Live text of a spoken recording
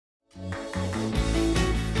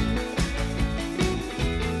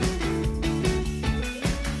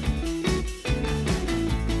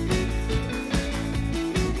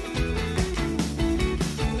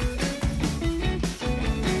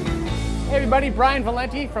everybody, Brian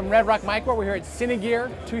Valente from Redrock Micro. We're here at Cine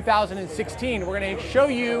Gear 2016. We're going to show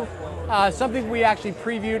you something we actually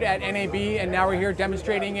previewed at NAB, and now we're here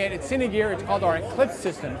demonstrating it at Cine Gear. It's called our Eclipse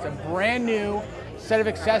system. It's a brand new set of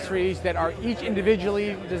accessories that are each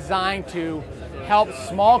individually designed to help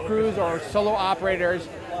small crews or solo operators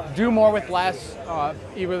do more with less,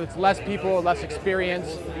 either it's less people or less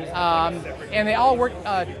experience, and they all work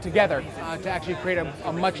together to actually create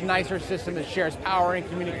a much nicer system that shares power and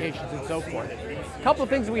communications and so forth. A couple of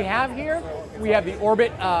things we have here. We have the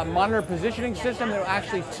Orbit monitor positioning system that will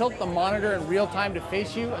actually tilt the monitor in real time to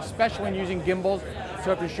face you, especially when using gimbals.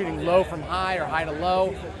 So if you're shooting low from high or high to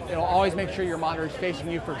low, it'll always make sure your monitor is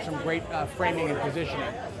facing you for some great framing and positioning.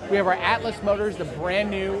 We have our Atlas motors, the brand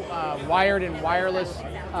new wired and wireless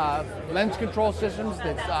lens control systems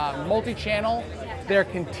that's multi-channel. They're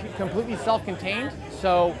completely self-contained,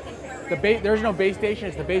 so there's no base station.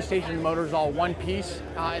 It's the base station and the motor is all one piece,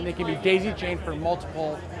 and they can be daisy chained for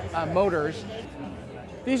multiple motors.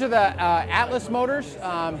 These are the Atlas motors.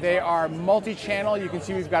 They are multi-channel. You can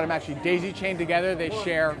see we've got them actually daisy chained together. They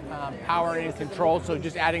share power and control, so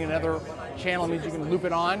just adding another channel means you can loop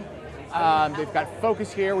it on. They've got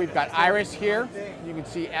focus here, we've got iris here. You can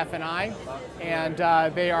see F and I, and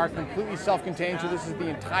they are completely self-contained, so this is the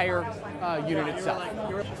entire unit itself.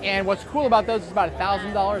 And what's cool about those is about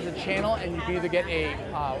 $1,000 a channel, and you can either get a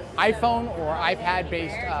iPhone or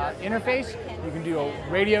iPad-based interface. You can do a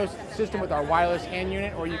radio system with our wireless hand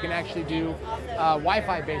unit, or you can actually do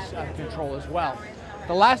Wi-Fi based control as well.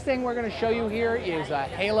 The last thing we're going to show you here is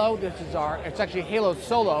Halo. It's actually Halo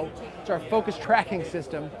Solo. It's our focus tracking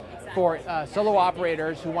system for solo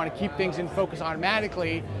operators who want to keep things in focus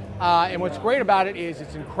automatically. And what's great about it is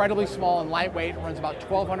it's incredibly small and lightweight. It runs about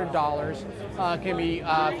 $1,200. Can be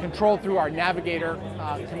controlled through our Navigator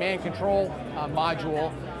Command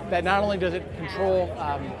Module. That not only does it control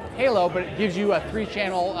Halo, but it gives you a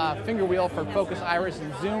 3-channel finger wheel for focus, iris,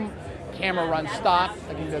 and zoom. Camera runs stop.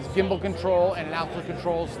 It does gimbal control, and it also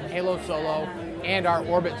controls Halo Solo and our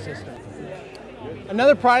Orbit system.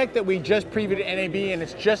 Another product that we just previewed at NAB and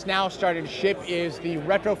it's just now started to ship is the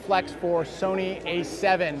Retroflex for Sony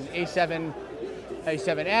A7, A7S,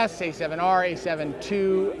 A7R, A7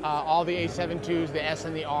 II, all the A7 IIs, the S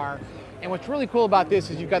and the R. And what's really cool about this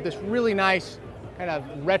is you've got this really nice kind of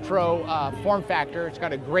retro form factor. It's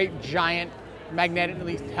got a great giant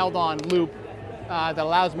magnetically held on loop that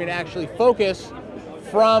allows me to actually focus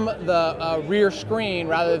from the rear screen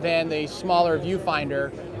rather than the smaller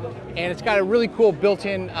viewfinder. And it's got a really cool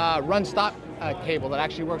built-in run-stop cable that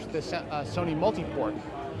actually works with the Sony multi-port.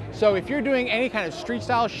 So if you're doing any kind of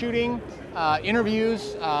street-style shooting,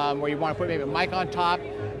 interviews, where you want to put maybe a mic on top,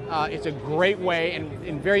 it's a great way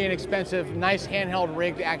and very inexpensive, nice handheld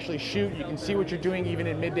rig to actually shoot. You can see what you're doing even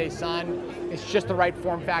in midday sun. It's just the right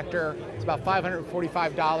form factor. It's about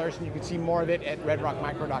 $545, and you can see more of it at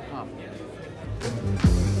redrockmicro.com.